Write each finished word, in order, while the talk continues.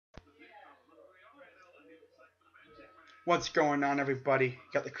What's going on, everybody?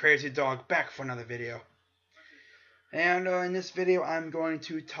 Got the crazy dog back for another video. And in this video, I'm going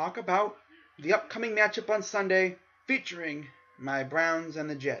to talk about the upcoming matchup on Sunday featuring my Browns and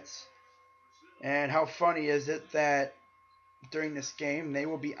the Jets. And how funny is it that during this game, they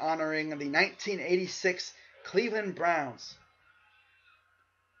will be honoring the 1986 Cleveland Browns.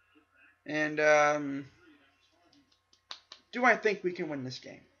 And do I think we can win this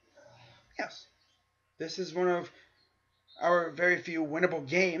game? Yes. This is one of our very few winnable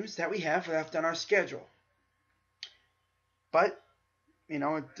games that we have left on our schedule. But,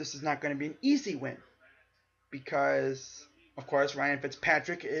 this is not going to be an easy win because, of course, Ryan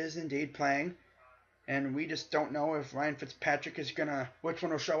Fitzpatrick is indeed playing, and we just don't know if Ryan Fitzpatrick is going to, which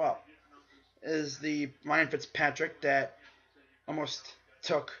one will show up. Is the Ryan Fitzpatrick that almost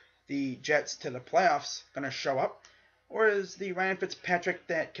took the Jets to the playoffs going to show up? Or is the Ryan Fitzpatrick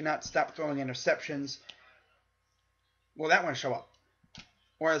that cannot stop throwing interceptions, will that one show up?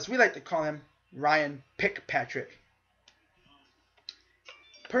 Or as we like to call him, Ryan Pickpatrick.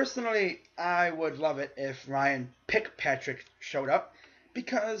 Personally, I would love it if Ryan Pickpatrick showed up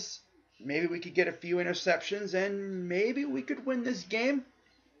because maybe we could get a few interceptions and maybe we could win this game.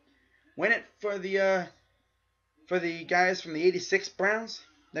 Win it for the guys from the 86 Browns.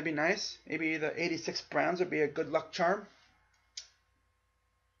 That'd be nice. Maybe the 86 Browns would be a good luck charm.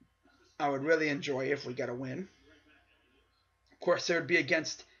 I would really enjoy if we got a win. Of course, it would be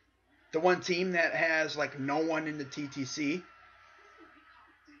against the one team that has like no one in the TTC.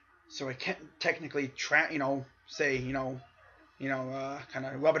 So I can't technically kind of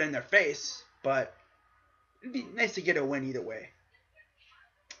rub it in their face, but it'd be nice to get a win either way.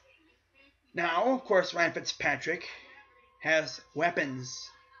 Now, of course, Ryan Fitzpatrick has weapons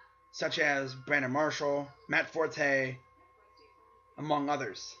such as Brandon Marshall, Matt Forte, among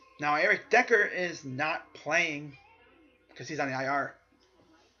others. Now, Eric Decker is not playing because he's on the IR.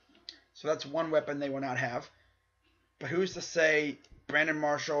 So that's one weapon they will not have. But who's to say Brandon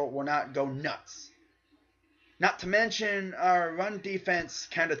Marshall will not go nuts? Not to mention our run defense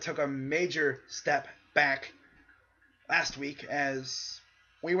kind of took a major step back last week as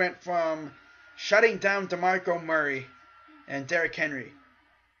we went from shutting down DeMarco Murray and Derrick Henry,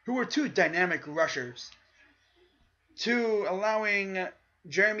 who were two dynamic rushers, to allowing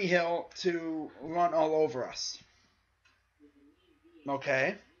Jeremy Hill to run all over us.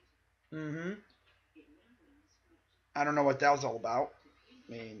 Okay. I don't know what that was all about.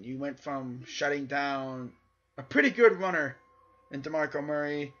 I mean, you went from shutting down a pretty good runner in DeMarco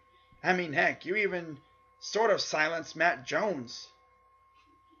Murray. I mean, heck, you even sort of silenced Matt Jones.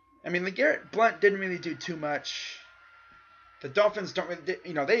 I mean, LeGarrette Blount didn't really do too much. The Dolphins don't really,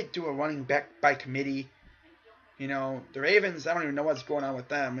 they do a running back by committee. The Ravens, I don't even know what's going on with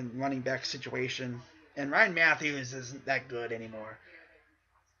them in running back situation. And Ryan Matthews isn't that good anymore.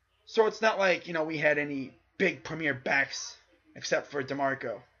 So it's not like, we had any big premier backs except for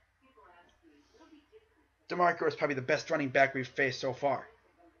DeMarco. DeMarco is probably the best running back we've faced so far.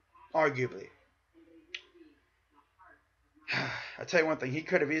 Arguably. I'll tell you one thing, he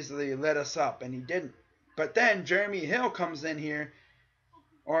could have easily let us up, and he didn't. But then Jeremy Hill comes in here,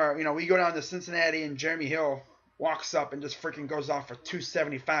 or, we go down to Cincinnati and Jeremy Hill walks up and just freaking goes off for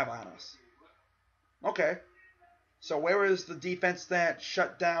 275 on us. Okay. So where was the defense that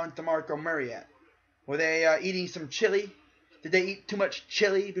shut down DeMarco Murray at? Were they eating some chili? Did they eat too much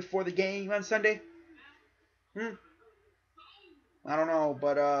chili before the game on Sunday? I don't know,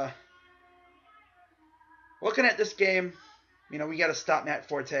 but looking at this game, we got to stop Matt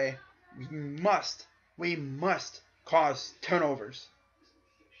Forte. We must cause turnovers.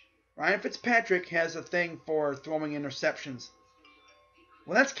 Ryan Fitzpatrick has a thing for throwing interceptions.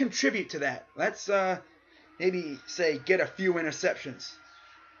 Well, let's contribute to that. Let's maybe say get a few interceptions.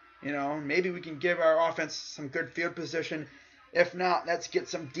 Maybe we can give our offense some good field position. If not, let's get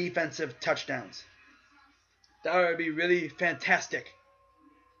some defensive touchdowns. That would be really fantastic.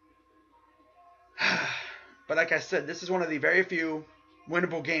 But like I said, this is one of the very few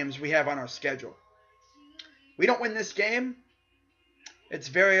winnable games we have on our schedule. We don't win this game, it's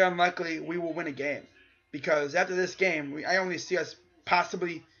very unlikely we will win a game. Because after this game, I only see us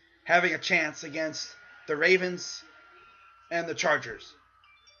possibly having a chance against the Ravens and the Chargers.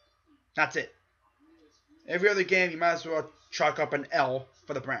 That's it. Every other game, you might as well chalk up an L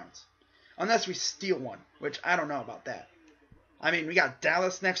for the Browns. Unless we steal one, which I don't know about that. I mean, we got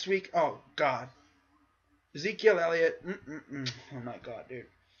Dallas next week. Oh, God. Ezekiel Elliott. Oh, my God, dude.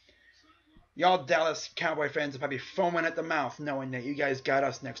 Y'all Dallas Cowboy fans are probably foaming at the mouth knowing that you guys got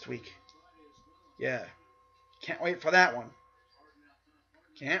us next week. Yeah. Can't wait for that one.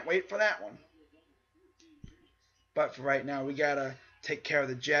 Can't wait for that one. But for right now, we got to take care of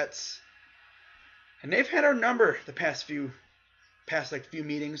the Jets. And they've had our number the past few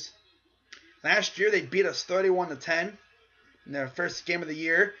meetings. Last year, they beat us 31-10 in their first game of the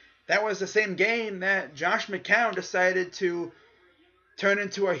year. That was the same game that Josh McCown decided to turn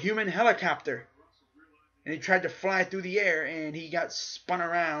into a human helicopter. And he tried to fly through the air, and he got spun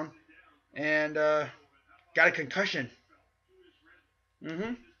around and got a concussion.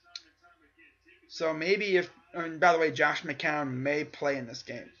 So maybe by the way, Josh McCown may play in this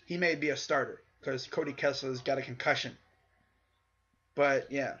game. He may be a starter because Cody Kessler's got a concussion.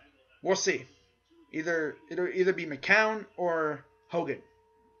 But yeah, we'll see. It'll either be McCown or Hogan.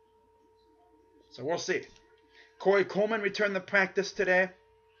 So we'll see. Corey Coleman returned to practice today,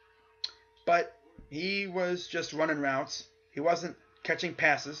 but he was just running routes. He wasn't catching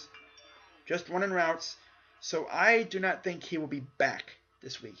passes, just running routes. So I do not think he will be back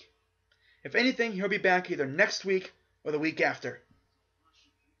this week. If anything, he'll be back either next week or the week after.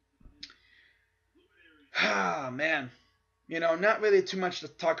 Ah, man. Not really too much to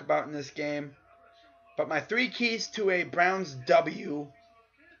talk about in this game. But my 3 keys to a Browns W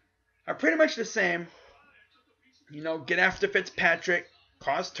are pretty much the same. Get after Fitzpatrick,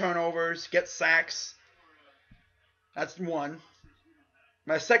 cause turnovers, get sacks. That's one.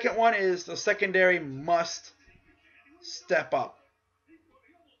 My second one is the secondary must step up.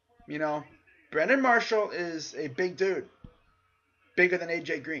 Brandon Marshall is a big dude. Bigger than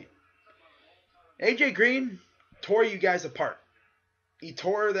A.J. Green. A.J. Green tore you guys apart. He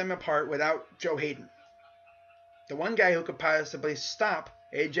tore them apart without Joe Hayden. The one guy who could possibly stop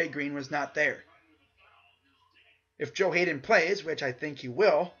A.J. Green was not there. If Joe Hayden plays, which I think he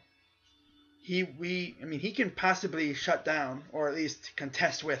will, he can possibly shut down or at least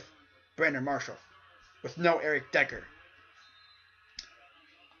contest with Brandon Marshall with no Eric Decker.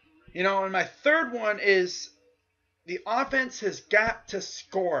 And my third one is the offense has got to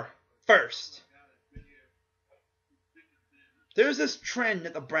score first. There's this trend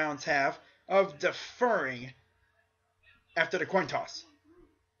that the Browns have of deferring after the coin toss.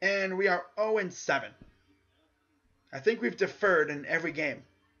 And we are 0-7. I think we've deferred in every game,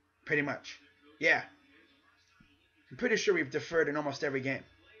 pretty much. Yeah. I'm pretty sure we've deferred in almost every game.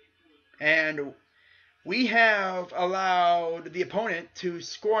 And we have allowed the opponent to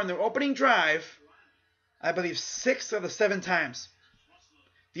score on their opening drive, I believe, 6 of the 7 times.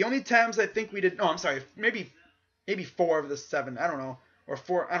 The only times I think we did, maybe 4 of the 7, I don't know, or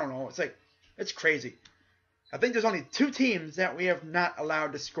 4, I don't know. It's crazy. I think there's only 2 teams that we have not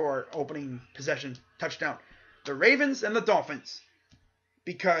allowed to score opening possession touchdown. The Ravens and the Dolphins.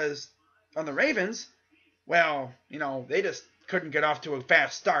 Because on the Ravens, they just couldn't get off to a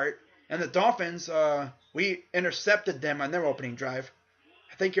fast start. And the Dolphins, we intercepted them on their opening drive.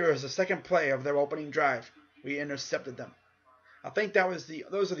 I think it was the second play of their opening drive. We intercepted them. I think those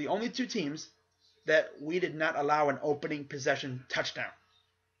are the only 2 teams that we did not allow an opening possession touchdown.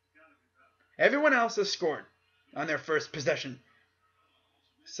 Everyone else has scored on their first possession.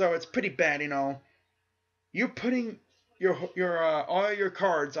 So it's pretty bad, You're putting all your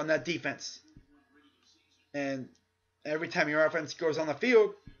cards on that defense. And every time your offense goes on the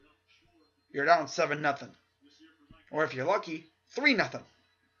field, you're down 7-0. Or if you're lucky, 3-0.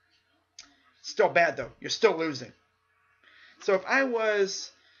 Still bad, though. You're still losing. So if I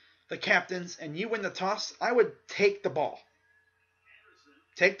was the captains and you win the toss, I would take the ball.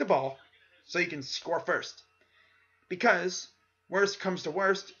 Take the ball so you can score first. Because, worst comes to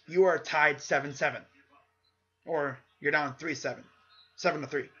worst, you are tied 7-7. Or you're down 3-7.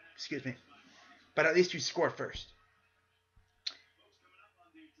 7-3, excuse me. But at least you score first.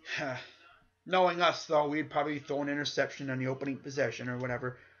 Knowing us, though, we'd probably throw an interception on the opening possession or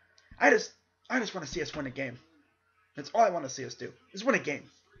whatever. I just want to see us win a game. That's all I want to see us do. Is win a game.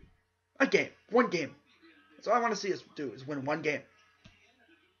 A game. One game. That's all I want to see us do is win one game.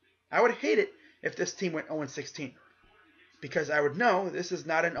 I would hate it if this team went 0-16. Because I would know this is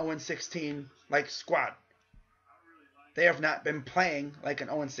not an 0-16 like squad. They have not been playing like an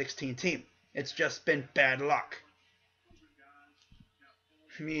 0-16 team. It's just been bad luck.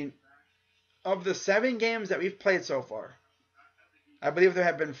 Of the 7 games that we've played so far, I believe there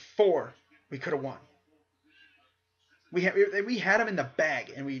have been 4 we could have won. We had them in the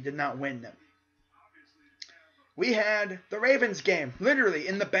bag, and we did not win them. We had the Ravens game, literally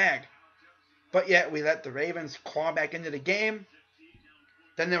in the bag. But yet, we let the Ravens claw back into the game.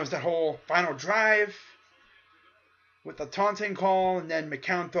 Then there was that whole final drive with the taunting call, and then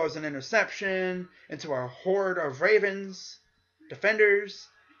McCown throws an interception into a horde of Ravens defenders.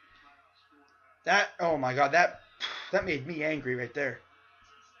 Oh my God, that made me angry right there.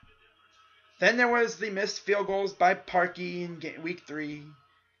 Then there was the missed field goals by Parkey in week 3.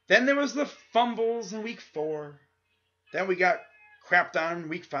 Then there was the fumbles in week 4. Then we got crapped on in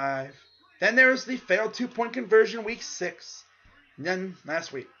week 5. Then there was the failed 2-point conversion week 6. And then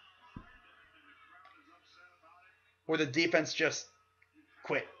last week, where the defense just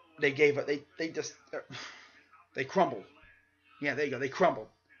quit. They gave up. They crumbled. Yeah, there you go. They crumbled.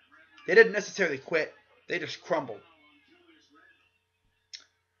 They didn't necessarily quit. They just crumbled.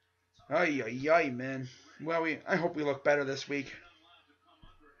 Ay, ay, ay, man. Well, I hope we look better this week.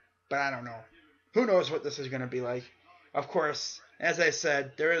 But I don't know. Who knows what this is going to be like. Of course, as I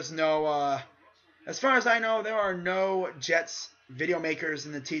said, there is no... as far as I know, there are no Jets video makers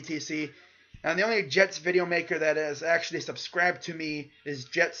in the TTC. And the only Jets video maker that is actually subscribed to me is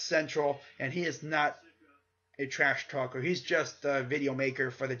Jets Central. And he is not a trash talker. He's just a video maker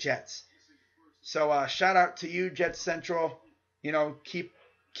for the Jets. So shout out to you, Jets Central. You know, keep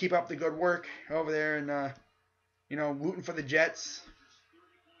up the good work over there and, you know, rooting for the Jets.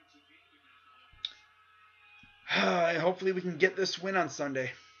 Hopefully we can get this win on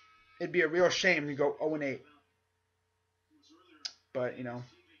Sunday. It'd be a real shame to go 0-8. But, you know,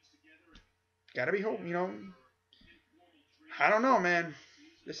 gotta be hope, you know. I don't know, man.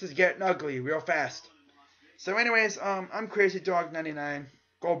 This is getting ugly real fast. So anyways, I'm Crazy Dog 99.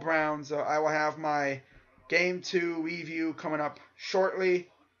 Go Browns. I will have my Game 2 review coming up shortly.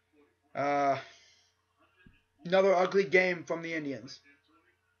 Another ugly game from the Indians.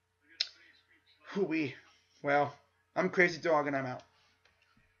 Hoo-wee. Well, I'm Crazy Dog and I'm out.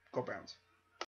 Go Browns.